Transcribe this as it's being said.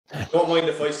Don't mind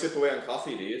if I sip away on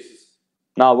coffee, do you?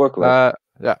 No, work well.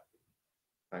 Yeah.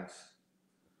 Thanks.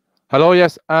 Hello,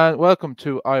 yes, and welcome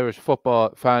to Irish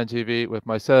Football Fan TV with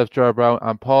myself, Gerard Browne,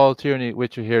 and Paul Tierney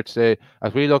with you here today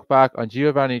as we look back on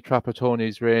Giovanni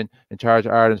Trapattoni's reign in charge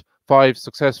of Ireland. 5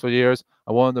 successful years,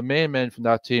 and one of the main men from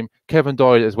that team, Kevin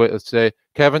Doyle, is with us today.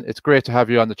 Kevin, it's great to have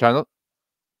you on the channel.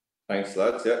 Thanks,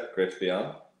 lads. Yeah, great to be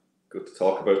on. Good to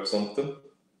talk about something.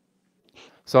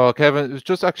 So, Kevin, it was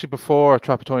just actually before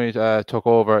Trapattoni took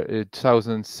over in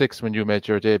 2006 when you made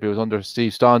your debut. It was under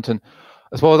Steve Staunton.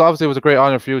 I suppose obviously it was a great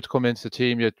honour for you to come into the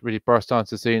team. You really burst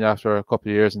onto the scene after a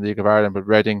couple of years in the League of Ireland with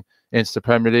Reading into the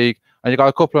Premier League. And you got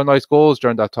a couple of nice goals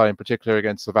during that time, particularly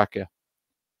against Slovakia.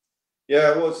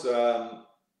 Yeah, it was. I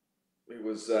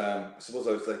suppose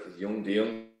I was like the young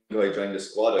guy joined the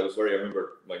squad. I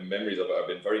remember my memories of it. I've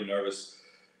been very nervous.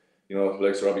 You know,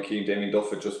 like Robbie Keane, Damien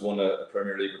Duff had just won a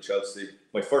Premier League with Chelsea.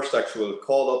 My first actual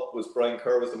call up was Brian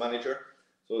Kerr was the manager.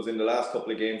 So it was in the last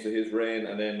couple of games of his reign,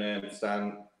 and then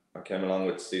I came along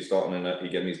with Steve Staunton, and he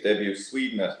gave me his debut.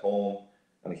 Sweden at home,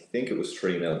 and I think it was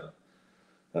 3-0.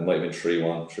 It might have been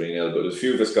 3-1, 3-0, but a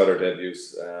few of us got our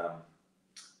debuts.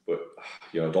 But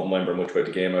you know, don't remember much about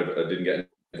the game. I didn't get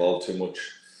involved too much.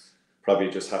 Probably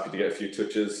just happy to get a few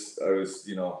touches. I was,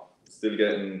 you know, still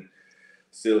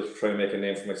trying to make a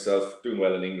name for myself. Doing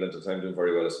well in England at the time, doing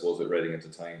very well, I suppose, at Reading at the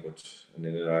time. But in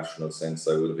an international sense,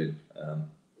 I would have been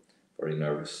very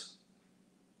nervous.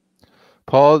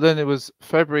 Paul, then it was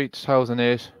February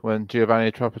 2008 when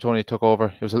Giovanni Trapattoni took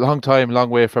over. It was a long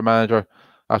way for a manager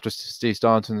after Steve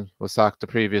Staunton was sacked the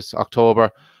previous October.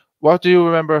 What do you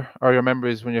remember, or your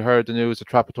memories, when you heard the news that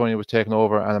Trapattoni was taking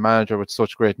over and a manager with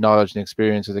such great knowledge and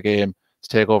experience of the game to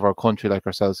take over a country like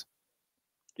ourselves?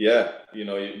 Yeah, you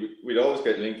know, we'd always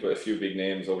get linked with a few big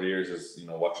names over the years, as you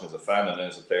know, watching as a fan, and then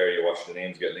as a player, you watch the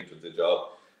names get linked with the job,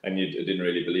 and you didn't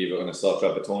really believe it when I saw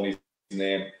Trapattoni's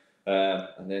name.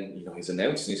 And then, you know, he's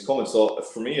announced and he's coming. So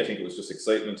for me, I think it was just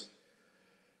excitement.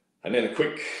 And then a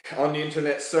quick on the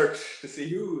internet search to see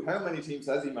how many teams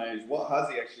has he managed, what has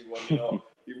he actually won. You know,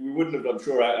 we wouldn't have, I'm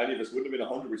sure any of us wouldn't have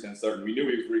been 100% certain. We knew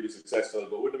he was really successful,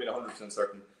 but wouldn't have been 100%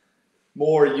 certain.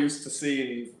 More used to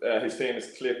seeing his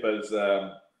famous clip as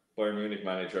Bayern Munich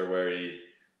manager, where he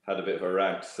had a bit of a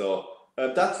rant. So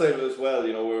that side of it as well,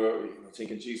 you know, we were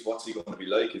thinking, geez, what's he going to be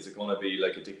like? Is it going to be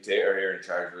like a dictator here in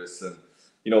charge of us? And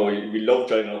you know, we loved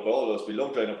joining up, all of us. We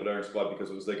loved joining up with Ireland Squad because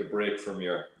it was like a break from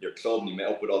your club, and you met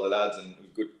up with all the lads, and it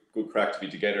was good crack to be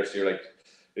together. So you're like,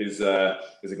 is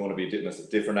it going to be a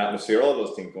different atmosphere? All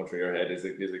those things going through your head. Is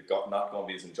it not going to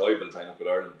be as enjoyable joining up with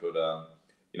Ireland? But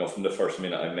you know, from the first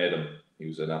minute I met him, he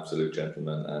was an absolute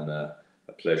gentleman and a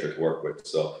pleasure to work with.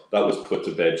 So that was put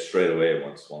to bed straight away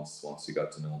once you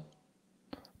got to know him.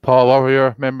 Paul, what were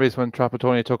your memories when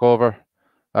Trapattoni took over?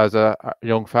 As a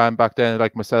young fan back then,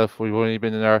 like myself, we've only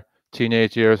been in our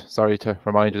teenage years. Sorry to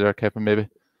remind you there, Kevin, maybe.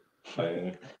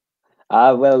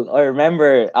 Well, I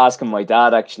remember asking my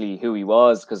dad actually who he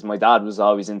was, because my dad was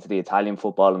always into the Italian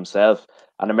football himself.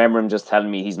 And I remember him just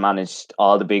telling me he's managed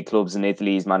all the big clubs in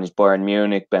Italy. He's managed Bayern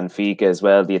Munich, Benfica as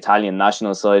well, the Italian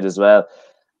national side as well.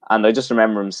 And I just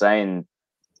remember him saying,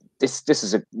 this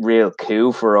is a real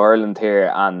coup for Ireland here.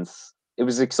 And it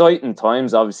was exciting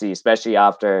times, obviously, especially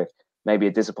after maybe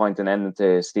a disappointing ending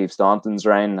to Steve Staunton's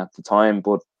reign at the time,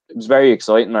 but it was very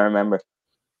exciting, I remember.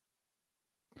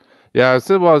 Yeah, it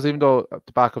still was, even though at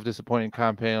the back of disappointing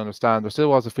campaign, I understand, there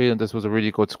still was a feeling this was a really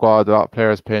good squad, a lot of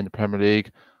players playing the Premier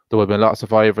League. There would have been a lot of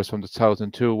survivors from the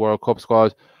 2002 World Cup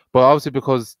squad. But obviously,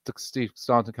 because the Steve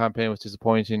Staunton campaign was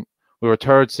disappointing, we were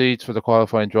third seeds for the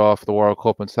qualifying draw for the World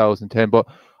Cup in 2010. But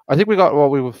I think we got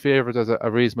what we were favoured as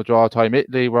a reasonable draw time.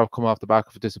 Italy were coming off the back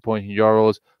of a disappointing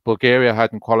Euros. Bulgaria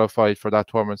hadn't qualified for that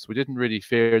tournament, so we didn't really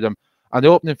fear them. And the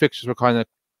opening fixtures were kind of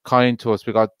kind to us.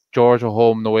 We got Georgia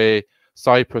home and away,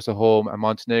 Cyprus at home, and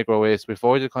Montenegro away. So we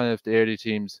avoided kind of the early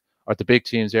teams, or the big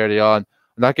teams early on.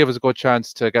 And that gave us a good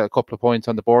chance to get a couple of points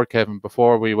on the board, Kevin,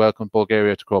 before we welcomed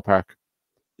Bulgaria to Croke Park.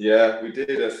 Yeah, we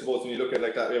did. I suppose when you look at it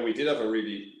like that, yeah, we did have a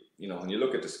really, you know, when you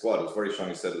look at the squad, it's very strong.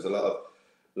 You said there's a lot of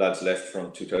lads left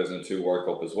from 2002 World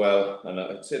Cup as well, and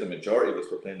I'd say the majority of us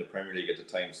were playing the Premier League at the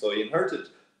time. So he inherited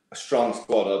a strong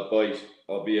squad,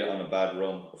 albeit on a bad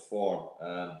run of form.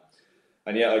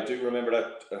 And yeah, I do remember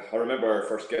that. I remember our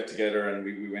first get together, and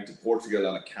we went to Portugal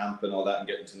on a camp and all that, and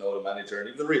getting to know the manager. And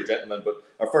he was a real gentleman. But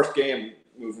our first game,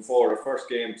 moving forward, our first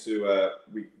game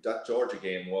that Georgia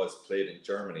game was played in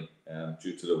Germany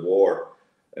due to the war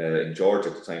in Georgia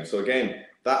at the time. So again,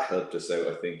 that helped us out,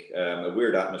 I think. A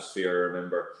weird atmosphere, I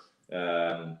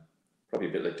remember. Probably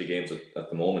a bit like the games at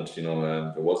the moment, you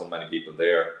know. There wasn't many people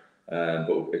there,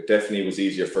 but it definitely was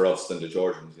easier for us than the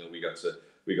Georgians. You know,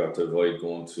 we we got to avoid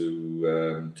going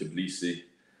to Tbilisi.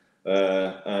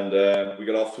 And we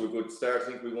got off to a good start. I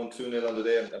think we won 2-0 on the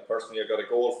day, and personally I got a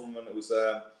goal from him, and it was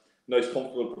a nice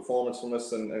comfortable performance from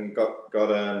us, and got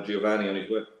Giovanni on his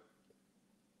way.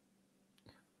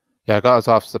 Yeah, got us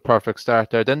off to the perfect start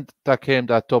there. Then that came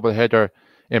that double header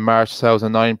in March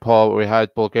 2009, Paul, where we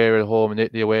had Bulgaria at home and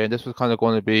Italy away, and this was kind of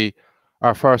going to be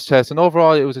our first test. And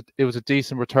overall, it was a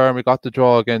decent return. We got the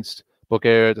draw against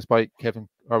Bulgaria, despite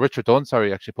Richard Dunn,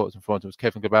 actually put us in front. It was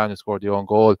Kevin Doyle who scored the own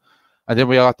goal. And then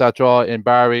we got that draw in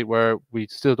Bari, where we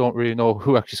still don't really know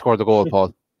who actually scored the goal,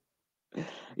 Paul.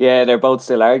 Yeah, they're both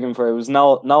still arguing for it. It was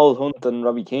Noel Hunt and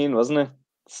Robbie Keane, wasn't it?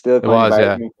 Still kind of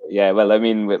arguing. Yeah, well, I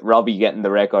mean, with Robbie getting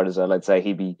the record as well, I'd say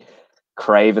he'd be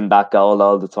craving that goal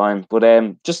all the time. But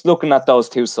just looking at those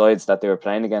two sides that they were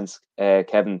playing against,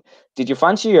 Kevin, did you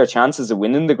fancy your chances of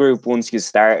winning the group once you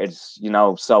started,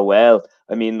 so well?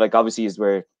 I mean, like, obviously,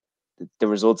 the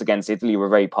results against Italy were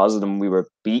very positive, and we were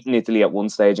beating Italy at one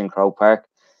stage in Croke Park.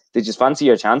 Did you fancy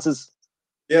your chances?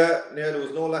 Yeah, there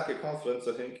was no lack of confidence,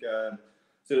 I think.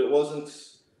 So it wasn't.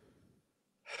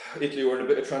 Italy were in a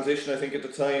bit of transition, I think, at the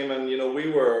time, and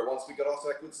we were, once we got off to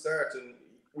that good start, and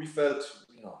we felt,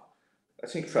 I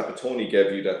think Trapattoni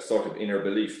gave you that sort of inner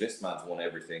belief. This man's won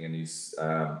everything, and he's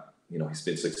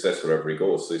been successful wherever he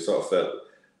goes. So he sort of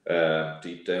felt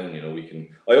deep down, we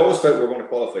can. I always felt we were going to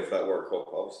qualify for that World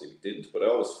Cup. Obviously, we didn't, but I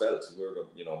always felt we were,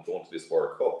 going to this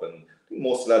World Cup, and I think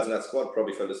most of the lads in that squad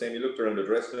probably felt the same. You looked around the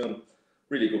dressing room,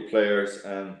 really good players,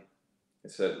 and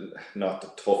it's not the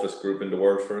toughest group in the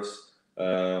world for us.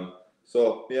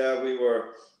 So yeah,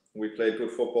 we played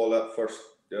good football that first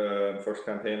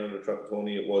campaign under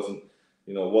Trapattoni. It wasn't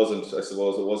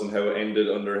how it ended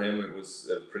under him. It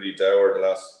was pretty dour the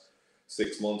last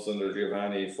 6 months under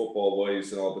Giovanni, football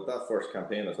wise and all. But that first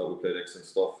campaign, I thought we played excellent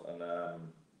stuff, and I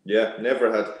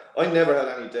never had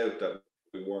any doubt that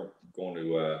we weren't going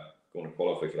to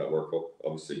qualify for that World Cup.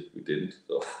 Obviously, we didn't,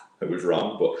 so I was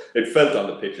wrong. But it felt on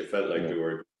the pitch, it felt like we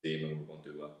were a good team and we were going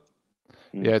to do well.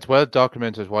 Yeah, it's well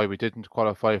documented why we didn't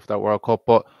qualify for that World Cup.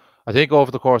 But I think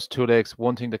over the course of 2 legs,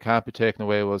 one thing that can't be taken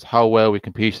away was how well we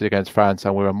competed against France,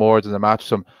 and we were more than a match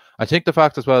to them. I think the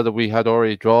fact as well that we had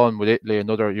already drawn with Italy,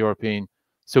 another European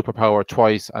superpower,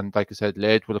 twice, and like I said,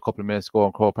 led with a couple of minutes to go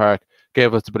in Croke Park,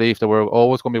 gave us the belief that we're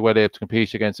always going to be well able to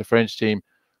compete against a French team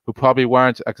who probably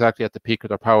weren't exactly at the peak of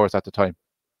their powers at the time.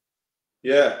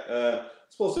 Yeah, I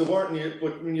suppose they weren't.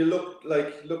 But when you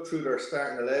look through their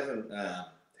starting 11,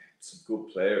 some good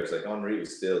players. Like Henry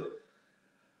was still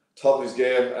top of his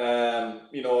game.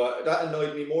 That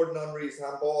annoyed me more than Henry's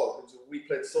handball. We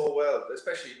played so well,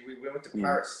 especially we went to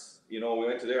Paris. We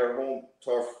went to their home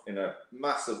turf in a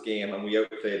massive game, and we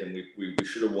outplayed them. We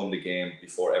should have won the game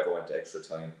before it ever went to extra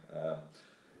time. I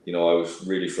was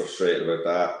really frustrated about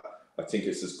that. I think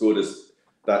it's as good as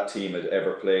that team had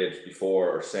ever played before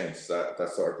or since. That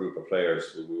sort of group of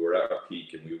players. We were at our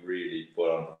peak, and we really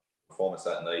put on a performance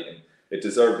that night, and it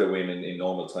deserved a win in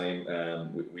normal time.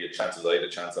 We had chances. I had a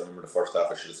chance. I remember the first half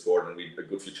I should have scored, and we had a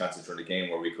good few chances during the game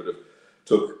where we could have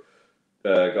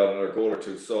got another goal or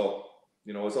two. So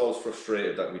I was always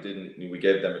frustrated that we didn't. We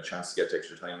gave them a chance to get to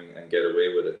extra time and get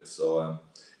away with it. So,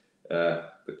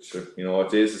 but sure,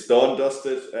 it is. It's done,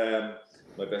 dusted.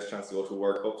 My best chance to go to a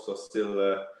World Cup. So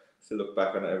still look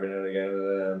back on it every now and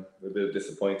again. A bit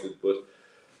disappointed,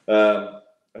 but.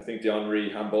 I think the Henry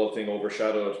handball thing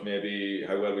overshadowed maybe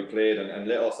how well we played and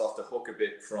let us off the hook a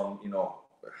bit from,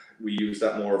 we used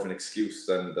that more of an excuse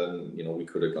than we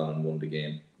could have gone and won the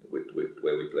game with the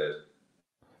way we played.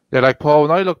 Yeah, like Paul,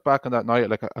 when I look back on that night,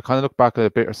 like I kind of look back at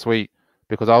it bittersweet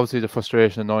because obviously the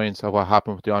frustration and annoyance of what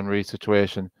happened with the Henry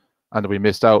situation and that we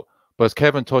missed out. But as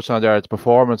Kevin touched on there, the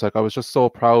performance, like I was just so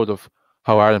proud of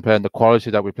how Ireland played and the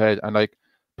quality that we played. And like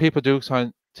people do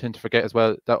tend to forget as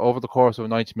well that over the course of a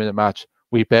 90-minute match,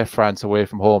 we bet France away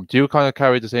from home. Do you kind of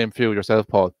carry the same view yourself,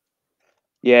 Paul?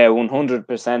 Yeah,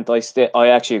 100%. I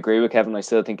actually agree with Kevin. I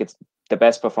still think it's the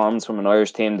best performance from an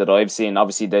Irish team that I've seen.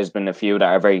 Obviously, there's been a few that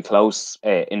are very close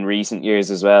in recent years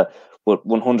as well. But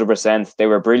 100%, they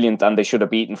were brilliant, and they should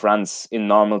have beaten France in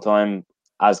normal time,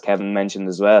 as Kevin mentioned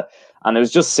as well. And it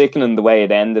was just sickening the way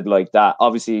it ended like that.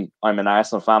 Obviously, I'm an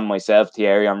Arsenal fan myself,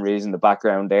 Thierry. I'm raising the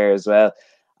background there as well.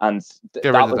 And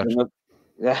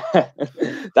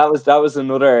that was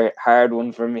another hard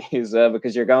one for me as well,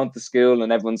 because you're going to school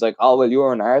and everyone's like, oh, well,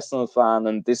 you're an Arsenal fan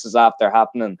and this is after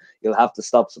happening, you'll have to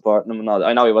stop supporting them and all.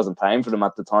 I know he wasn't playing for them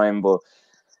at the time, but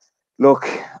look,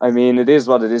 I mean, it is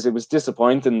what it is. It was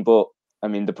disappointing, but I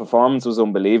mean, the performance was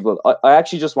unbelievable. I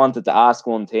actually just wanted to ask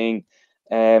one thing.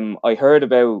 I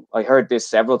heard this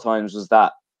several times, was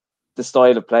that the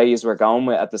style of play you were going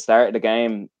with at the start of the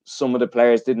game, some of the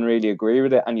players didn't really agree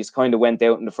with it, and you kind of went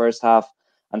out in the first half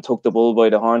and took the bull by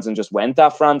the horns and just went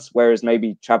at France, whereas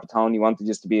maybe Trapattoni wanted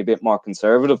just to be a bit more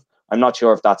conservative. I'm not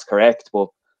sure if that's correct, but...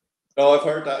 No, I've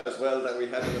heard that as well, that we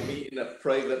had a meeting, a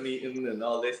private meeting and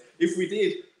all this. If we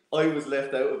did, I was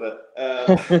left out of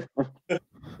it.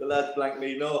 The lads blanked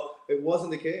me. No, it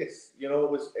wasn't the case. You know,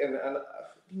 it was... And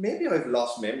maybe I've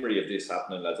lost memory of this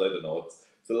happening, lads. I don't know.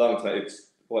 It's a long time.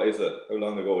 What is it? How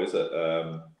long ago is it?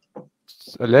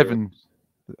 11.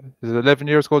 Is it 11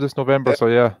 years ago this November? So,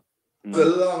 yeah. It was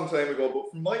a long time ago, but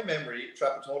from my memory,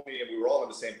 Trapattoni and we were all on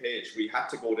the same page. We had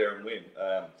to go there and win.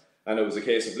 And it was a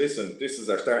case of, listen, this is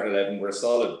our starting 11. We're a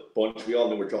solid bunch. We all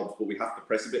know our jobs, but we have to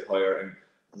press a bit higher and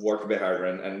work a bit harder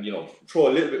and you know, throw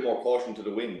a little bit more caution to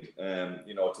the wind.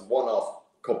 You know, it's a one-off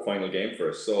cup final game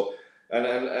for us. So, and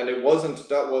it wasn't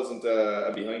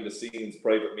a behind the scenes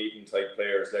private meeting type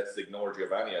players. Let's ignore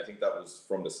Giovanni. I think that was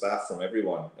from the staff, from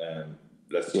everyone.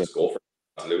 Let's just go for it.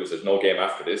 Lose. There's no game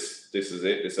after this. This is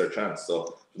it. This is our chance. So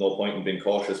there's no point in being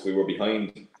cautious. We were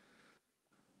behind.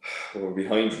 We were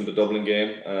behind from the Dublin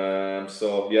game.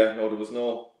 So yeah, no, there was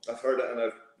no. I've heard it,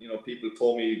 and people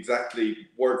told me exactly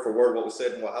word for word what was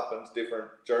said and what happened. Different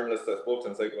journalists I spoke to,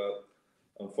 and it's like, well,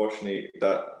 unfortunately,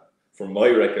 that from my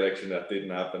recollection, that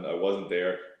didn't happen. I wasn't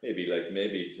there.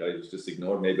 Maybe I was just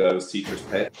ignored. Maybe I was teacher's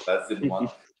pet. That didn't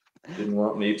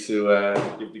want me to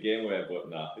give the game away. But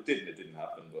no, it didn't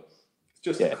happen. But it's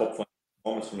just a cup final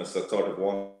performance from us. That sort of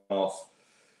one-off.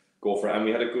 Go for it, and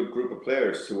we had a good group of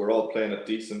players who were all playing at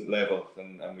decent level,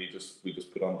 and we just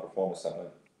put on a performance that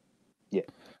night.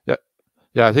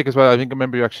 Yeah. I think as well. I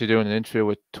remember you actually doing an interview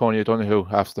with Tony O'Donoghue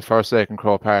after the first leg in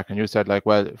Crow Park, and you said like,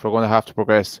 well, if we're going to have to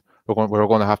progress, we're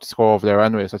going to have to score over there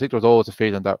anyway. So I think there was always a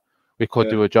feeling that we could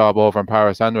do a job over in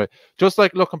Paris anyway. Just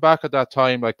like looking back at that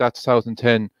time, like that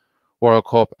 2010 World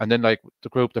Cup, and then like the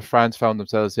group that France found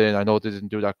themselves in. I know they didn't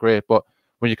do that great, but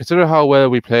when you consider how well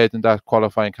we played in that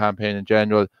qualifying campaign in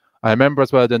general. I remember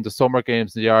as well then the summer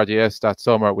games in the RDS that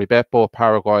summer, we bet both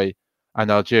Paraguay and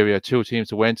Algeria, two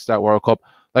teams who went to that World Cup.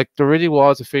 Like there really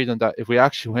was a feeling that if we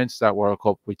actually went to that World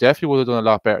Cup, we definitely would have done a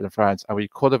lot better than France, and we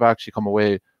could have actually come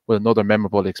away with another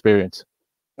memorable experience.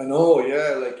 I know,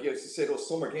 yeah, like you say those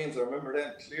summer games, I remember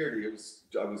them clearly. I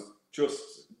was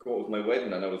just going with my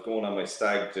wedding, and I was going on my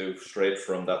stag do straight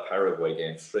from that Paraguay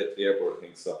game, straight to the airport, I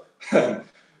think so.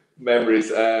 Memories.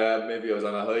 Maybe I was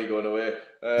on a high going away.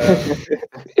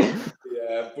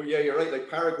 Yeah, but yeah, you're right. Like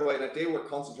Paraguay, like they were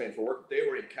concentrating for work. They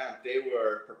were in camp. They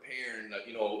were preparing. Like,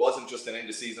 it wasn't just an end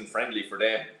of season friendly for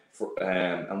them.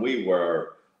 And we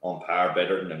were on par,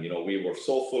 better than them. We were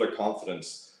so full of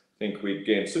confidence. I think we'd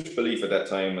gained such belief at that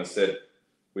time. I said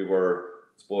we were,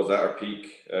 I suppose, at our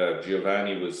peak.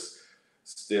 Giovanni was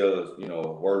still,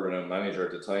 world-renowned manager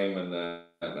at the time, and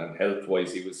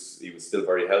health-wise, he was still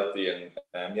very healthy,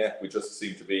 and yeah, we just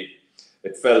seemed to be.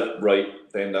 It felt right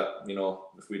then that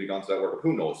if we'd have gone to that World Cup,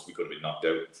 who knows? We could have been knocked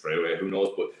out straight away. Who knows?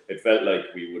 But it felt like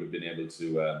we would have been able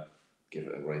to give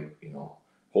it a right,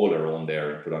 hold our own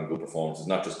there and put on good performances.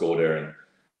 Not just go there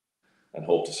and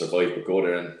hope to survive, but go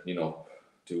there and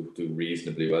do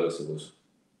reasonably well, I suppose.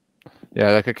 Yeah,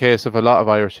 like a case of a lot of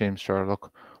Irish teams. Sure,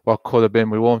 look what could have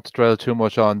been. We won't dwell too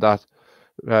much on that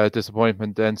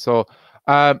disappointment then. So.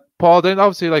 Paul, then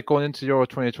obviously like going into Euro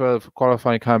 2012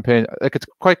 qualifying campaign, like it's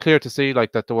quite clear to see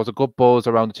like that there was a good buzz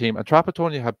around the team, and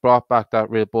Trapattoni had brought back that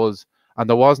real buzz, and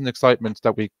there was an excitement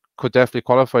that we could definitely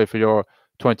qualify for Euro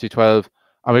 2012,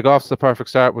 and we got off to the perfect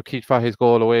start with Keith Fahey's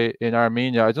goal away in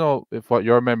Armenia. I don't know what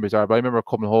your memories are, but I remember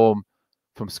coming home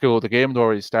from school, the game had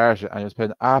already started, and it was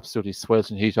playing absolutely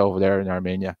sweltering heat over there in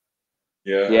Armenia.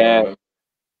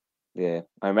 Yeah,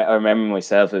 I remember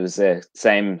myself. It was the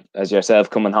same as yourself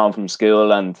coming home from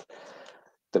school, and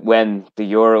when the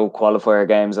Euro qualifier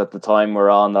games at the time were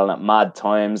on at mad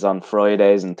times on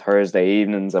Fridays and Thursday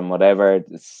evenings and whatever.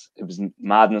 It was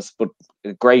madness, but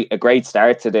a great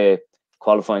start to the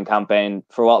qualifying campaign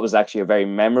for what was actually a very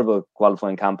memorable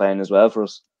qualifying campaign as well for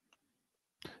us.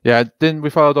 Yeah, then we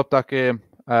followed up that game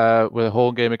with a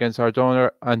home game against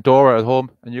Andorra at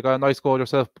home, and you got a nice goal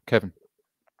yourself, Kevin.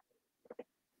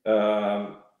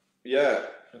 Yeah,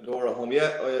 Andorra home.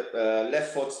 Yeah,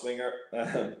 left foot swinger.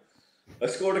 I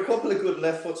scored a couple of good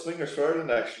left foot swingers for Ireland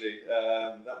actually.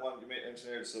 That one you made mention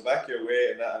here, Slovakia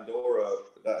away, and that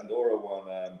Andorra one.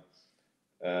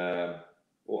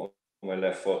 On my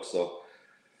left foot. So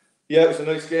yeah, it was a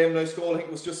nice game, nice goal. I think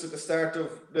it was just at the start of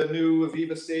the new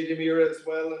Aviva Stadium era as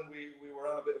well, and we were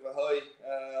on a bit of a high.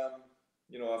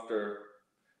 After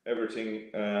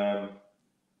everything.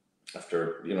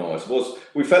 After, I suppose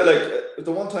we felt like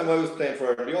the one time I was playing for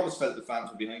Ireland, you always felt the fans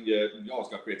were behind you, and you always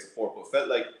got great support, but it felt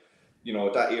like you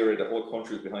know, that era, the whole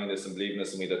country was behind us and believing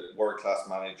us, and we had a world-class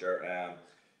manager.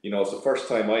 You know, it's the first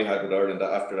time I had with Ireland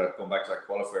that after that, going back to that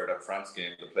qualifier, that France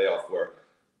game, the playoff, where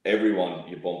everyone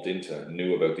you bumped into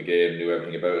knew about the game, knew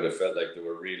everything about it. It felt like they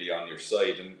were really on your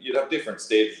side, and you'd have different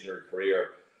stages in your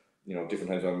career. You know,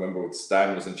 different times. I remember when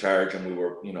Stan was in charge, and we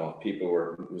were, you know, we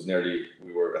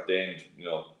were at the end, you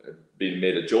know, being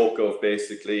made a joke of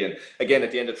basically. And again,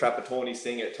 at the end of Trapattoni's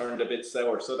thing, it turned a bit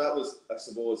sour. So that was, I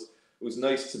suppose, it was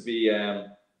nice to be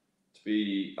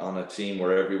on a team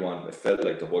where everyone, it felt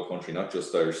like the whole country, not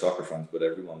just Irish soccer fans, but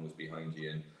everyone was behind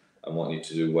you and wanting you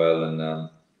to do well. And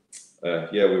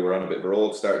yeah, we were on a bit of a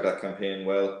roll, started that campaign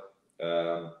well.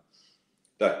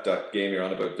 That game you're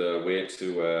on about, the way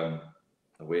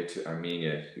to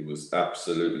Armenia, it was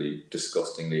absolutely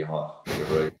disgustingly hot. You're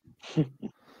right.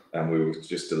 And we were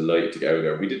just delighted to get out of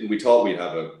there. We thought we'd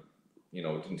have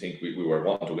didn't think we were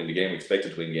wanting to win the game. We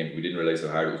expected to win the game, but we didn't realize how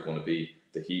hard it was going to be.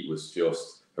 The heat was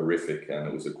just horrific, and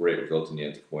it was a great result in the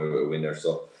end to come out with a win there.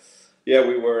 So yeah,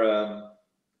 we were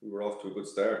off to a good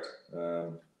start.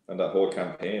 And that whole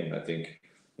campaign, I think,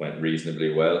 went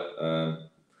reasonably well.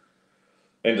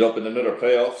 Ended up in another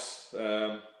playoffs.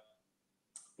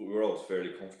 But we were always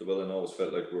fairly comfortable and always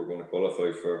felt like we were going to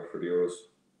qualify for the Euros.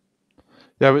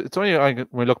 Yeah, it's only when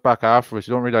we look back afterwards,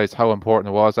 you don't realise how important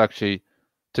it was actually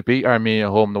to beat Armenia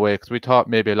home and away, because we thought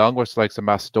maybe along with likes of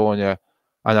Macedonia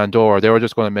and Andorra, they were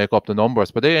just going to make up the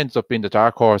numbers, but they ended up being the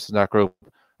dark horse in that group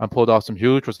and pulled off some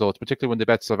huge results, particularly when they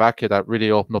bet Slovakia. That really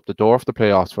opened up the door for the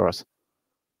playoffs for us.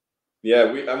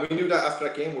 Yeah, we knew that after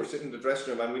that game. We're sitting in the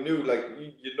dressing room, and we knew, like,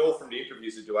 you know, from the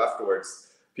interviews you do afterwards,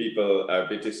 people are a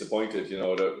bit disappointed, you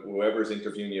know, that whoever's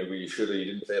interviewing you, you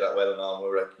didn't play that well and all. And we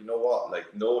were like, you know what,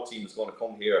 like, no team's going to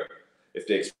come here if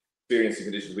they experience the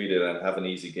conditions we did and have an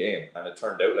easy game. And it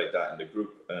turned out like that in the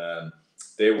group.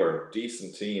 They were a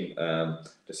decent team.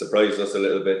 They surprised us a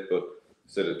little bit, but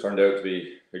so it turned out to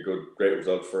be a great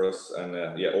result for us.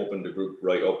 And yeah, opened the group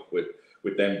right up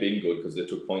with them being good, because they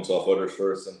took points off others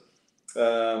for us.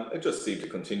 And it just seemed to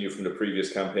continue from the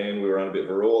previous campaign. We were on a bit of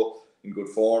a roll, in good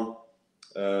form.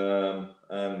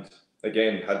 And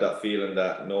again, had that feeling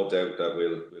that no doubt that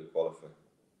we'll qualify.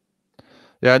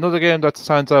 Yeah, another game that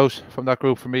stands out from that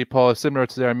group for me, Paul, similar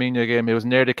to the Armenia game. It was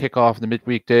near the kick-off in the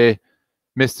midweek day.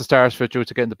 Missed the start for it due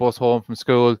to getting the bus home from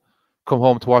school. Come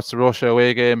home to watch the Russia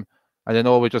away game. And then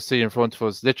all we just see in front of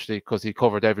us, literally, because he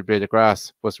covered every blade of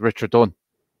grass, was Richard Dunn.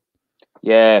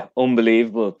 Yeah,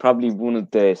 unbelievable. Probably one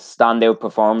of the standout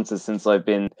performances since I've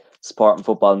been supporting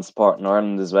football and supporting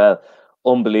Ireland as well.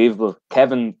 Unbelievable.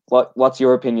 Kevin, what's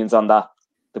your opinions on that?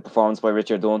 The performance by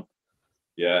Richard Dunn?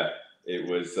 Yeah, it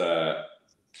was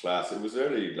class. It was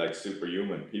really like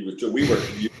superhuman. We were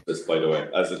useless, by the way,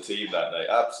 as a team that night.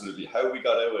 Absolutely. How we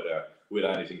got out of there with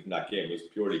anything from that game was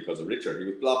purely because of Richard. He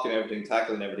was blocking everything,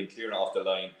 tackling everything, clearing off the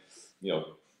line. You know,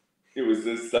 it was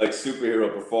this like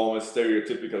superhero performance,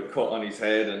 stereotypical cut on his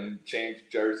head and changed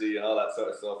jersey and all that sort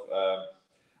of stuff.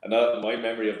 And my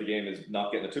memory of the game is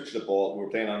not getting a touch of the ball. We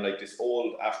were playing on like this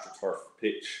old AstroTurf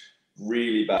pitch,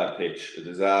 really bad pitch, a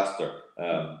disaster.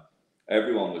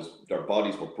 Everyone their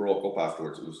bodies were broke up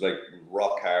afterwards. It was like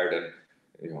rock hard, and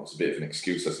you know, it's a bit of an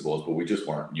excuse, I suppose, but we just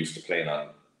weren't used to playing on,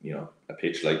 you know, a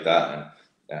pitch like that.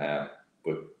 And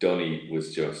but Dunny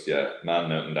was just man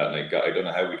mountain that night. I don't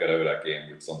know how we got out of that game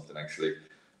with something. Actually,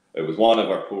 it was one of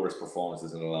our poorest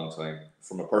performances in a long time.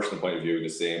 From a personal point of view, the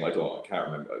same. I can't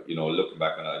remember. You know, looking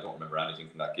back on it, I don't remember anything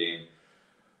from that game.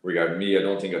 Regarding me, I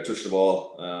don't think I touched the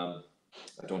ball.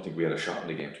 I don't think we had a shot in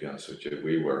the game, to be honest with you.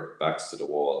 We were backs to the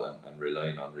wall and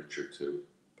relying on Richard to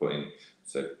put in.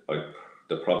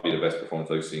 Probably the best performance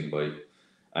I've seen by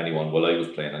anyone while I was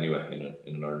playing anyway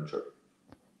in an Ireland shirt.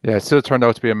 Yeah, it still turned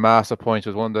out to be a massive point. It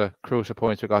was one of the crucial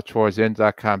points we got towards the end of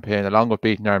that campaign, along with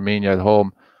beating Armenia at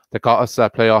home, that got us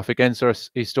that playoff against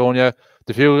Estonia.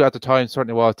 The view at the time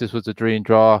certainly was this was a dream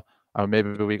draw, and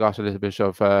maybe we got a little bit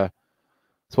of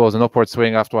an upward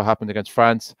swing after what happened against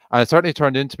France. And it certainly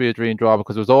turned into be a dream draw,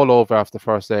 because it was all over after the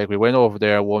first leg. We went over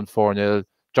there, won 4-0.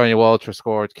 Johnny Walter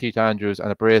scored, Keith Andrews,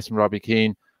 and a brace from Robbie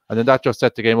Keane. And then that just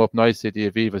set the game up nicely at the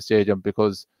Aviva Stadium,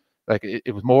 because like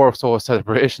it was more so a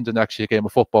celebration than actually a game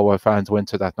of football where fans went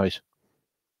to that night.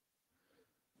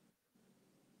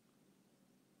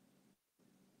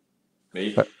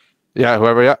 Me? Yeah,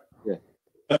 whoever, yeah.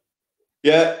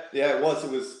 Yeah, it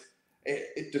was. There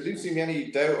didn't seem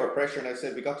any doubt or pressure, and I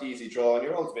said we got the easy draw, and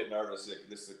you're always a bit nervous. Like,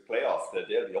 this is a playoff, that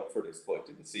they'll be up for this, but it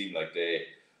didn't seem like they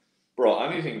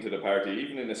brought anything to the party.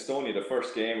 Even in Estonia, the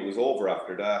first game, it was over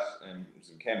after that, and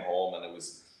we came home, and it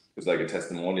was like a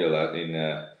testimonial that in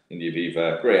the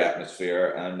Aviva, great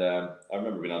atmosphere. And I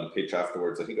remember being on the pitch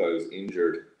afterwards. I think I was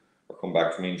injured or come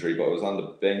back from injury, but I was on the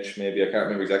bench maybe. I can't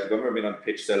remember exactly. But I remember being on the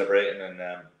pitch celebrating and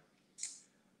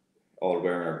all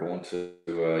wearing our going to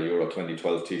Euro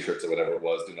 2012 t-shirts or whatever it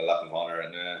was, doing a lap of honour.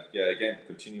 And again,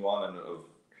 continue on and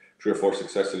 3 or 4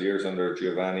 successful years under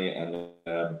Giovanni. And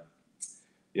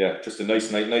just a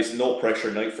nice night, nice no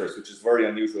pressure night for us, which is very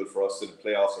unusual for us in the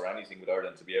playoffs or anything with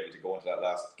Ireland, to be able to go into that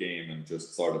last game and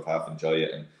just sort of half enjoy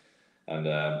it and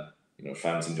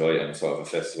fans enjoy it and sort of a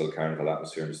festival carnival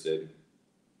atmosphere in the stadium.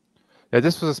 Yeah,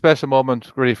 this was a special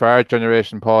moment really for our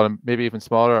generation, Paul, and maybe even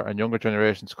smaller and younger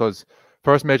generations, because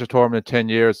first major tournament in 10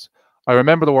 years. I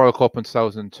remember the World Cup in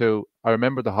 2002. I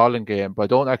remember the Holland game, but I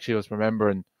don't actually was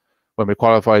remembering when we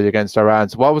qualified against Iran.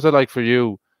 So what was it like for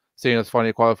you seeing us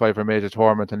finally qualify for a major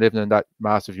tournament and living in that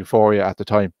massive euphoria at the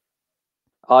time?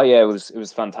 Oh yeah, it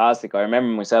was fantastic. I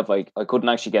remember myself, I couldn't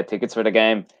actually get tickets for the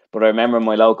game, but I remember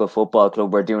my local football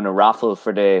club were doing a raffle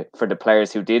for the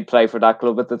players who did play for that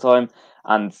club at the time,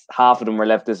 and half of them were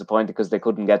left disappointed because they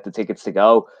couldn't get the tickets to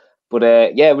go. But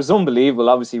it was unbelievable.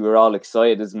 Obviously, we were all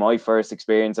excited. It's my first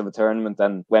experience of a tournament,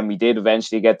 and when we did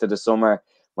eventually get to the summer,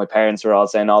 my parents were all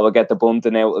saying, "Oh, we'll get the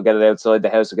bunting out, we'll get it outside the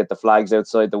house, we'll get the flags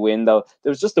outside the window." There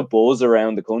was just a buzz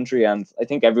around the country, and I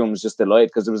think everyone was just delighted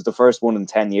because it was the first one in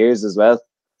 10 years as well.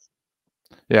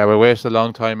 Yeah, we waited a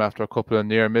long time after a couple of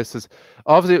near misses.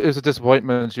 Obviously, it was a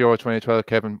disappointment, Euro 2012,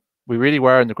 Kevin. We really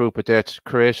were in the group of death.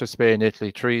 Croatia, Spain,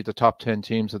 Italy, 3 of the top 10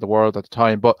 teams of the world at the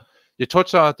time. But you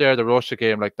touched on it there, the Russia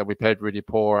game, like that we played really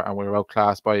poor and we were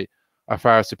outclassed by a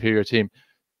far superior team.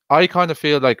 I kind of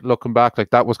feel like looking back, like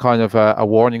that was kind of a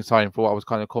warning sign for what was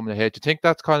kind of coming ahead. Do you think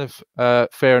that's kind of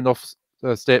fair enough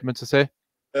statement to say?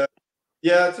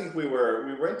 Yeah, I think we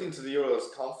went into the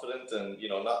Euros confident and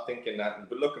not thinking that.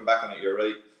 But looking back on it, you're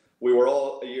right. We were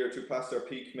all a year or two past our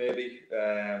peak, maybe.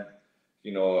 A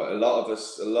lot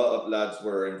of lads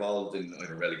were involved in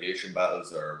either relegation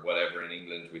battles or whatever in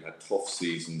England. We had tough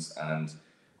seasons, and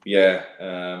we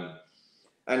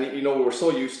were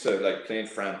so used to like playing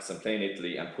France and playing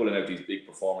Italy and pulling out these big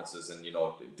performances and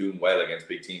doing well against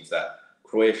big teams that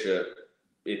Croatia,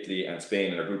 Italy and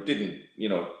Spain in our group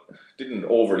didn't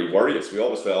overly worry us. We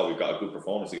always felt we've got a good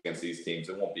performance against these teams.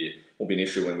 It won't be an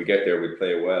issue when we get there. We'd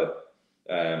play well.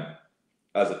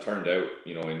 As it turned out,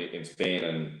 in Spain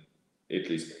and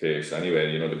Italy's case,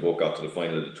 anyway, they both got to the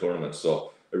final of the tournament.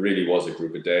 So it really was a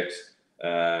group of death.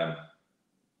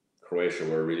 Croatia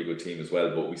were a really good team as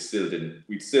well, but we still didn't.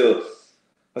 We still,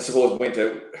 I suppose, went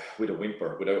out with a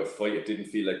whimper, without a fight. It didn't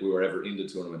feel like we were ever in the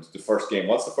tournament. The first game,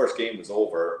 once the first game was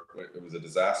over, it was a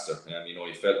disaster. And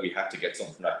you felt we had to get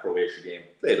something from that Croatia game.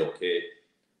 Played okay,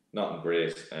 nothing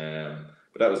great,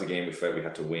 but that was a game we felt we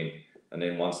had to win. And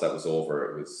then once that was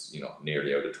over, it was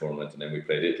nearly out of the tournament. And then we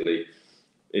played Italy.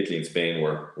 Italy and Spain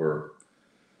were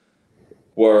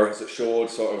as it showed,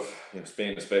 sort of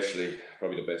Spain especially,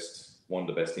 probably one of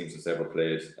the best teams that's ever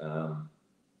played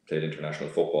international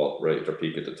football right at their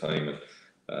peak at the time, and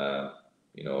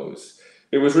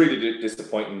it was really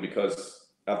disappointing because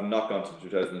having not gone to the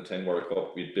 2010 World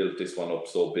Cup, we built this one up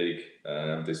so big,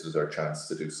 and this was our chance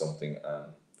to do something, and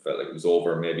felt like it was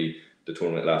over. Maybe the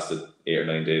tournament lasted 8 or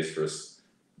 9 days for us,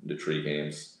 the 3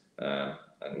 games,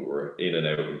 and we were in and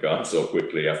out and gone so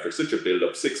quickly after such a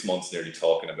build-up, 6 months nearly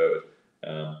talking about it.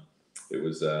 It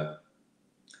was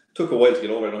took a while to get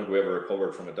over. I don't think we ever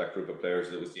recovered from it, that group of players.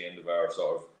 It was the end of our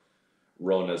sort of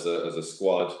run as a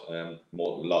squad. A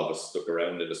lot of us stuck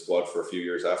around in the squad for a few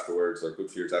years afterwards, or a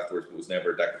good few years afterwards, but it was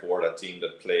never that core, that team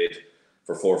that played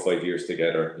for 4 or 5 years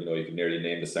together. You could nearly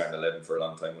name the starting 11 for a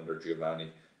long time under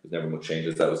Giovanni. There's never much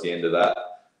changes. That was the end of that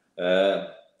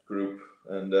group.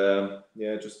 And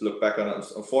just look back on it,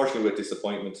 unfortunately, with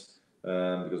disappointment,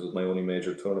 because it was my only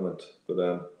major tournament. But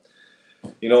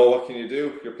what can you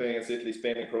do? You're playing against Italy,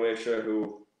 Spain, and Croatia,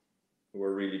 who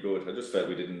were really good. I just felt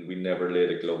we never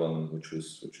laid a glove on them, which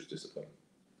was disappointing.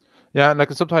 Yeah, and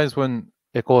like sometimes when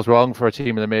it goes wrong for a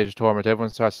team in a major tournament, everyone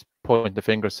starts pointing the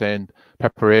finger saying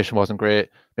preparation wasn't great,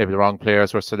 maybe the wrong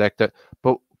players were selected.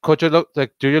 But do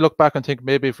you look back and think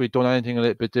maybe if we'd done anything a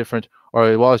little bit different,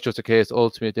 or it was just a case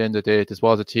ultimately at the end of the day, this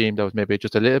was a team that was maybe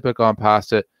just a little bit gone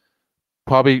past it,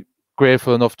 probably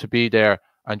grateful enough to be there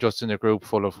and just in a group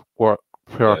full of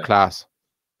pure class?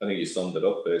 I think you summed it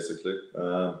up basically.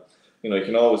 You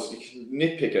can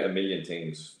nitpick at a million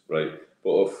things, right?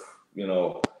 But we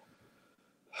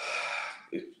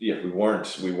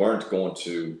weren't going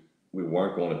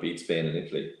to beat Spain and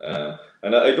Italy.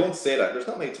 And I don't say that. There's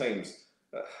not many times,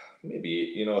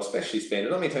 maybe especially Spain.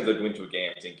 There's not many times I go into a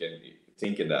game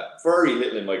thinking that. Very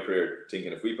little in my career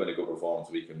thinking if we put in a good performance,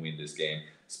 we can win this game.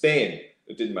 Spain,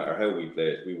 it didn't matter how we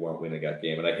played, we weren't winning that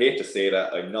game. And I hate to say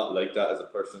that. I'm not like that as a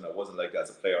person. I wasn't like that as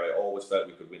a player. I always felt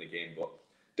we could win a game, but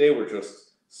they were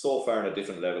just so far on a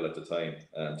different level at the time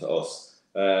to us.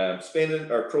 Spain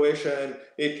or Croatia and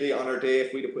Italy on our day,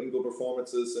 if we'd have put in good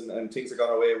performances and things had gone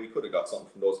our way, we could have got something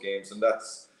from those games, and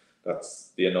that's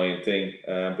the annoying thing.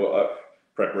 But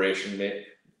preparation,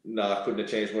 couldn't have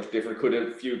changed much different. Could have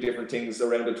a few different things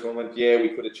around the tournament. Yeah, we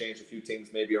could have changed a few things,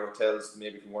 maybe our hotels,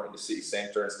 maybe if we weren't in the city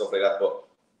centre and stuff like that, but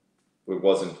it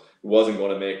wasn't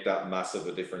going to make that massive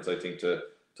a difference, I think, to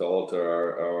alter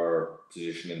our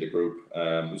position in the group.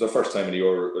 It was our first time in the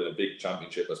Euro, in a big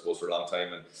championship, I suppose, for a long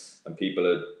time, and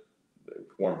people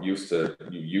weren't used to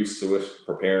it,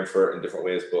 preparing for it in different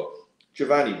ways. But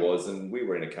Giovanni was, and we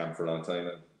were in a camp for a long time,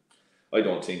 and I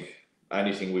don't think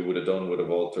anything we would have done would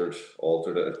have altered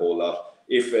it a whole lot.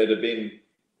 If it had been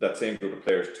that same group of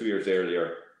players 2 years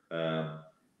earlier,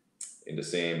 in the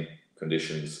same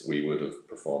conditions, we would have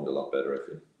performed a lot better, I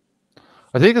think.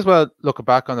 I think as well, looking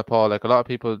back on the Paul, like a lot of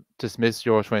people dismissed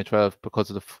Euro 2012 because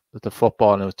of the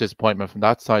football, and it was disappointment from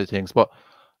that side of things. But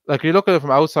like you look at it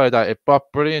from outside that, it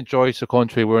brought brilliant joy to the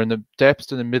country. We're in the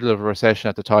depths, in the middle of a recession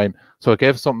at the time, so it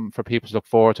gave something for people to look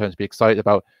forward to and to be excited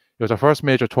about. It was our first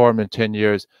major tournament in 10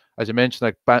 years. As you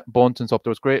mentioned, like Bunton's up,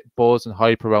 there was great buzz and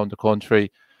hype around the country.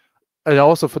 And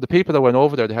also for the people that went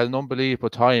over there, they had an unbelievable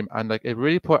time, and like it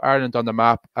really put Ireland on the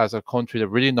map as a country. They're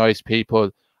really nice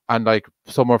people, and like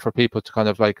somewhere for people to kind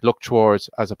of like look towards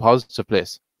as a positive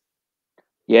place.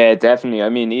 Yeah, definitely. I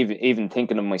mean, even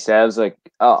thinking of myself, like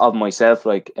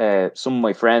some of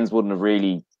my friends wouldn't have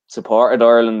really supported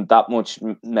Ireland that much,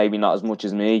 maybe not as much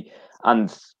as me.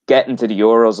 And getting to the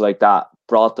Euros like that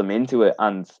brought them into it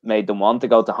and made them want to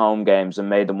go to home games and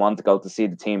made them want to go to see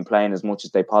the team playing as much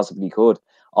as they possibly could.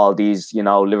 All these,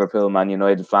 Liverpool, Man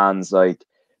United fans, like,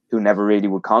 who never really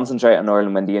would concentrate on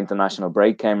Ireland when the international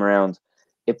break came around,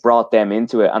 it brought them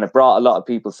into it. And it brought a lot of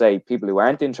people who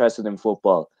aren't interested in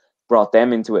football, brought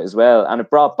them into it as well. And it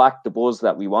brought back the buzz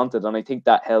that we wanted. And I think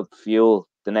that helped fuel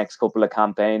the next couple of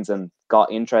campaigns and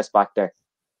got interest back there.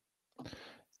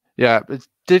 Yeah, it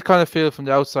did kind of feel from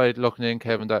the outside looking in,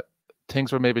 Kevin, that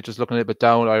things were maybe just looking a little bit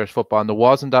down Irish football, and there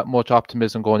wasn't that much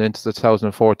optimism going into the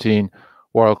 2014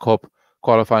 World Cup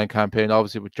qualifying campaign,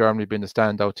 obviously with Germany being the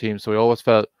standout team. So we always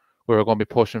felt we were going to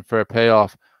be pushing for a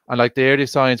playoff. And like the early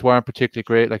signs weren't particularly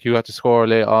great. Like you had to score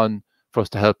late on for us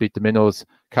to help beat the Minnows,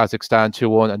 Kazakhstan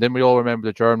 2-1. And then we all remember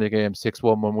the Germany game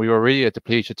 6-1 when we were really a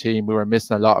depleted team. We were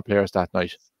missing a lot of players that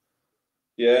night.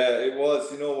 Yeah, it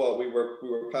was. You know what? We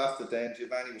were past it then.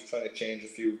 Giovanni was trying to change a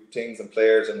few things and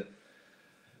players, and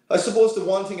I suppose the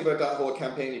one thing about that whole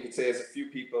campaign you could say is a few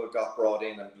people got brought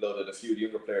in and blooded, a few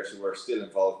younger players who are still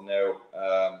involved now.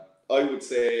 I would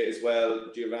say as well,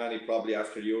 Giovanni probably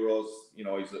after the Euros,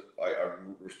 I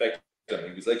respect him.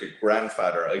 He was like a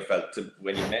grandfather, I felt,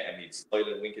 when you met him. He'd smile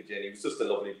and wink at you, and he was just a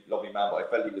lovely, lovely man, but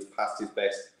I felt he was past his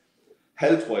best.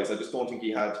 Health-wise, I just don't think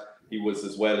he was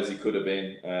as well as he could have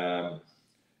been.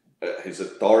 His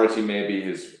authority, maybe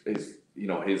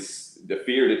the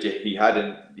fear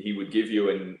that he would give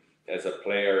you as a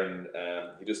player, and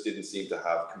he just didn't seem to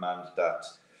have command that.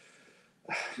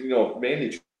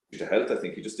 Mainly due to health, I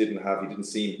think he didn't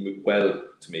seem well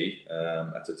to me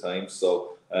at the time.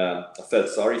 So I felt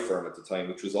sorry for him at the time,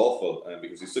 which was awful,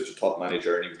 because he's such a top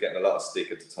manager and he was getting a lot of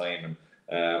stick at the time.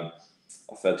 And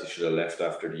I felt he should have left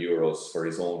after the Euros for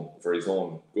his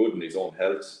own good and his own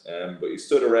health. But he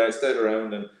stayed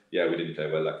around, and yeah, we didn't play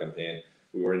well that campaign.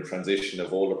 We were in transition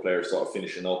of older players sort of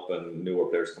finishing up and newer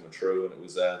players coming through, and it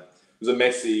was a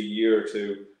messy year or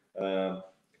two.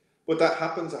 But that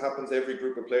happens. It happens. Every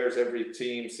group of players, every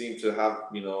team seems to have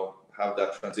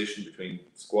that transition between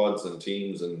squads and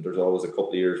teams, and there's always a couple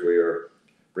of years where you're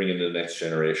bringing in the next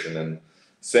generation and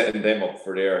setting them up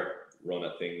for their run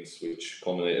at things, which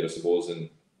culminated, I suppose, in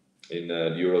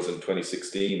the Euros in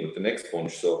 2016 with the next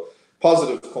bunch. So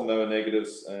positives come out of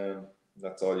negatives.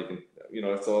 That's all you can,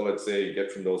 that's all I'd say you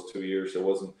get from those 2 years. It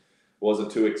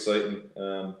wasn't too exciting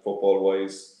football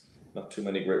wise. Not too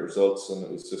many great results, and it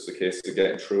was just a case of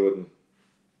getting through it. And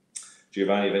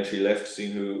Giovanni eventually left,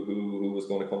 seeing who was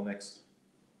going to come next.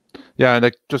 Yeah, and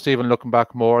like just even looking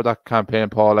back more at that campaign,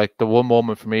 Paul, like the one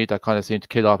moment for me that kind of seemed to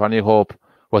kill off any hope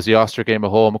was the Austria game at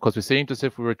home, because we seemed as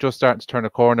if we were just starting to turn a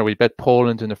corner. We bet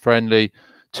Poland in a friendly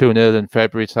 2-0 in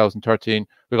February 2013.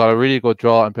 We got a really good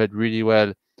draw and played really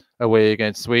well away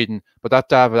against Sweden. But that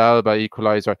David Alaba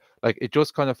equaliser, like it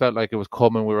just kind of felt like it was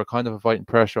coming. We were kind of inviting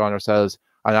pressure on ourselves.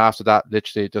 And after that,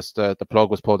 literally just the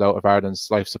plug was pulled out of Ireland's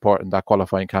life support in that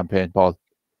qualifying campaign, Paul.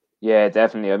 Yeah,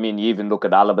 definitely. I mean, you even look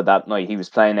at Alaba that night. He was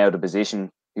playing out of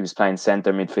position. He was playing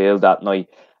centre midfield that night.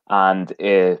 And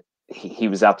he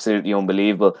was absolutely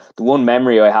unbelievable. The one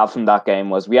memory I have from that game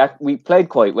was we played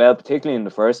quite well, particularly in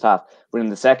the first half. But in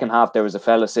the second half, there was a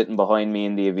fella sitting behind me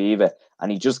in the Aviva,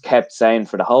 and he just kept saying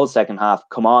for the whole second half,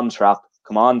 "Come on, Trap,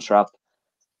 come on, Trap,"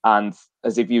 and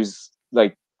as if he was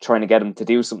like trying to get him to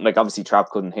do something. Like obviously, Trap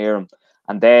couldn't hear him,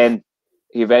 and then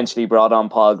he eventually brought on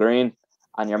Paul Green,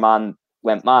 and your man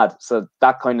went mad. So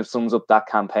that kind of sums up that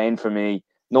campaign for me.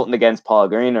 Nothing against Paul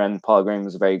Green, and Paul Green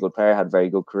was a very good player, had a very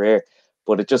good career.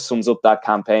 But it just sums up that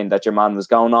campaign that your man was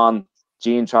going on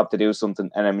Gene Trapp to do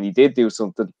something, and then when he did do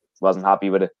something, wasn't happy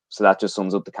with it. So that just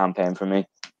sums up the campaign for me.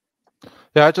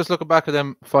 Yeah, just looking back at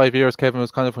them 5 years, Kevin,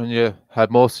 was kind of when you had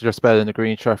most of your spell in the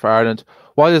green shirt for Ireland.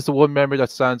 What is the one memory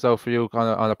that stands out for you kind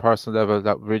of on a personal level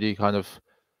that really kind of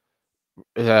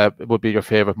would be your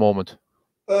favourite moment?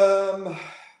 I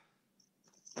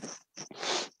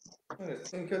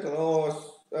think, I don't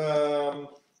know.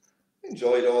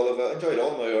 Enjoyed all of it. Enjoyed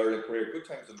all my early career, good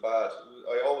times and bad.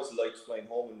 I always liked flying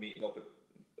home and meeting up with,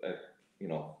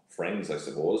 friends, I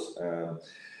suppose.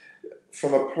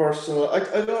 From a personal, I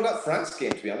don't know that France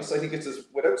game, to be honest. I think it's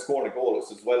without scoring a goal,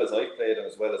 it's as well as I played and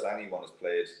as well as anyone has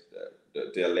played.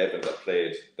 The 11 that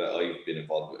played that I've been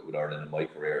involved with Ireland in my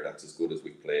career, that's as good as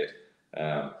we've played.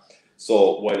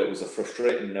 So while it was a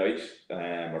frustrating night,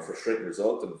 a frustrating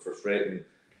result, and frustrating,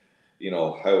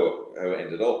 how it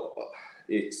ended up,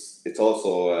 it's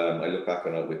also I look back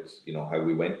on it with how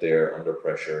we went there under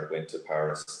pressure, went to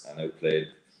Paris and outplayed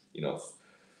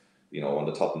one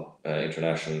of the top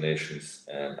international nations,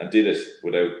 and did it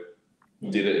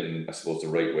in, I suppose, the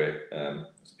right way.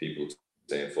 As people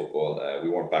say in football, we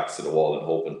weren't backs to the wall and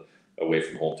hoping away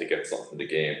from home to get something from the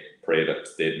game. Pray that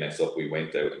they'd mess up. We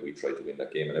went out and we tried to win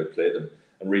that game and outplayed them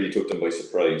and really took them by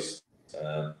surprise.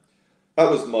 That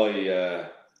was my.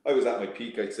 I was at my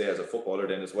peak, I'd say, as a footballer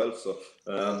then as well. So,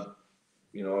 I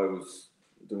was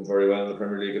doing very well in the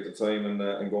Premier League at the time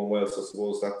and going well. So I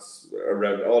suppose that's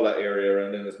around all that area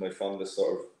around then is my fondest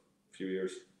sort of few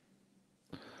years.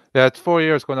 Yeah, it's 4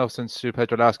 years ago now since you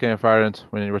played your last game for Ireland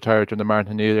when you retired during the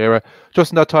Martin O'Neill era.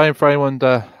 Just in that time, for anyone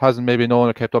that hasn't maybe known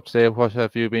or kept up to date, what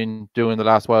have you been doing the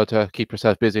last while to keep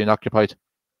yourself busy and occupied?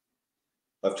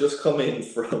 I've just come in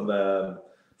from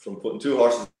putting 2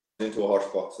 horses into a horse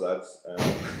box, lads.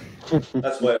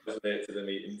 That's why I was late to the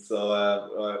meeting. So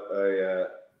I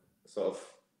sort of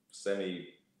semi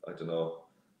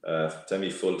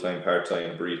full-time,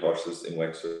 part-time breed horses in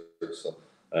Wexford. So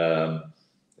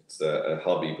it's a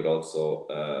hobby, but also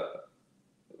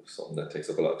something that takes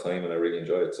up a lot of time, and I really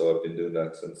enjoy it. So I've been doing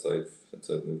that since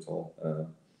I've moved home.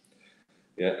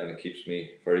 And it keeps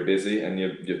me very busy. And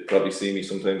you probably see me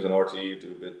sometimes on RTE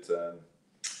do a bit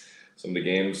some of the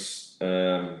games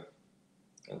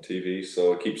on TV.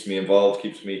 So it keeps me involved,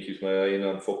 keeps my eye in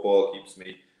on football, keeps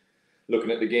me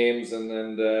looking at the games,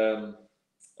 and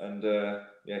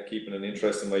keeping an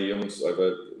interest in my youngs.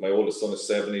 My oldest son is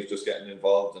 7; he's just getting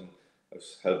involved, and I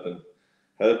was helping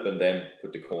them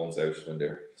put the cones out when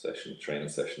their training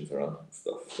sessions are on and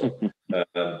stuff. So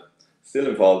still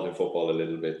involved in football a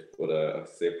little bit, but I'd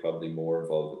say probably more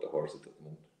involved with the horses at the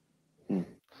moment.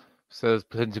 So it's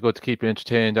plenty good to keep you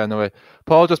entertained anyway.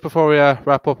 Paul, just before we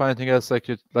wrap up, anything else like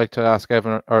you'd like to ask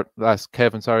Kevin,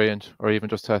 or even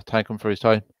just to thank him for his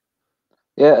time?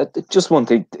 Yeah, just one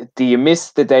thing. Do you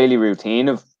miss the daily routine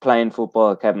of playing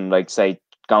football, Kevin? Like, say,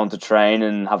 going to train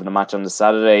and having a match on the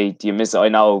Saturday. Do you miss it? I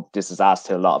know this is asked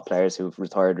to a lot of players who've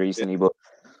retired recently, but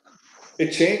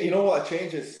it changes. You know what? It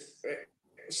changes.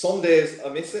 Some days I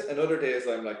miss it, and other days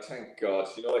I'm like, thank God.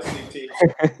 I see teams.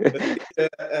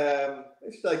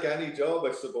 It's like any job,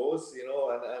 I suppose. And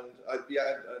an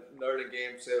Ireland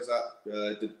game. Say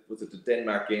was it the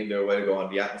Denmark game there a while ago, and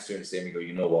the atmosphere in the stadium.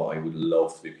 You know what? I would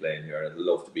love to be playing here. I'd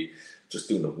love to be just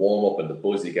doing the warm up and the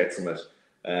buzz you get from it.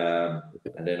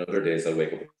 And then other days I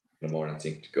wake up in the morning and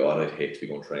think, God, I'd hate to be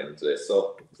going training today.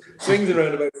 So swings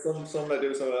around about. Some I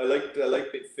do. Some I like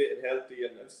being fit and healthy,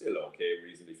 and I'm still okay,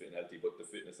 reasonably fit and healthy. But the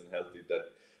fitness and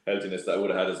healthiness that I would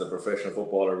have had as a professional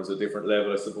footballer was a different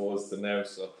level, I suppose, to now.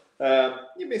 So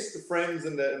you miss the friends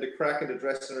and the crack in the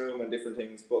dressing room and different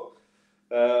things. But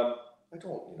I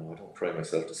don't cry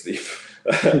myself to sleep.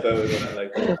 I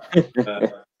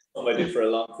did for a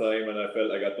long time, and I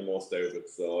felt I got the most out of it.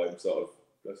 So I'm sort of,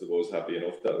 I suppose, happy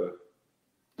enough that way.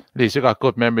 At least you got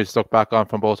good memories stuck back on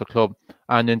from both the club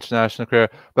and international career.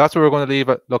 But that's where we're going to leave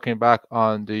it, looking back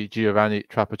on the Giovanni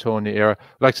Trapattoni era.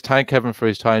 I'd like to thank Kevin for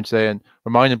his time today and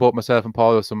reminding both myself and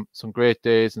Paul of some great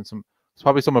days and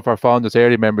probably some of our fondest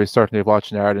early memories, certainly of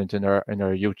watching Ireland in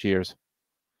our youth years.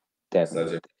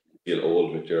 Definitely. You feel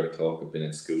old with your talk of being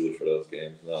in school for those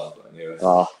games. No, but anyway.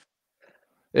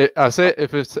 I'll say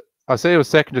it was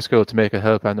secondary school to make it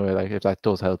help anyway, like if that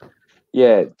does help.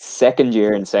 Yeah, second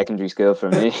year in secondary school for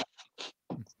me.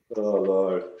 Oh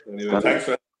Lord. Anyway, thanks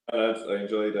for that. I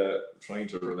enjoyed trying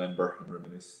to remember and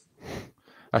reminisce.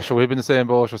 Actually, we've been the same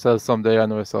boat ourselves someday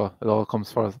anyway, so it all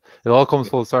comes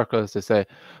full circle, as they say.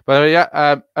 But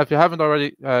yeah, if you haven't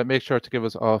already, make sure to give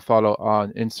us a follow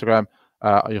on Instagram.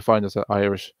 You'll find us at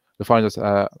Irish. You'll find us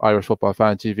Irish Football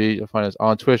Fan TV. You'll find us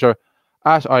on Twitter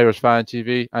at Irish Fan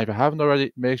TV. And if you haven't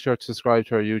already, make sure to subscribe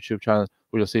to our YouTube channel,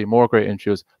 where you'll see more great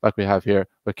interviews like we have here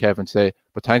with Kevin today.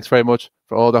 But thanks very much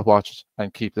for all that watched,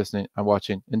 and keep listening and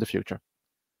watching in the future.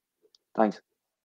 Thanks.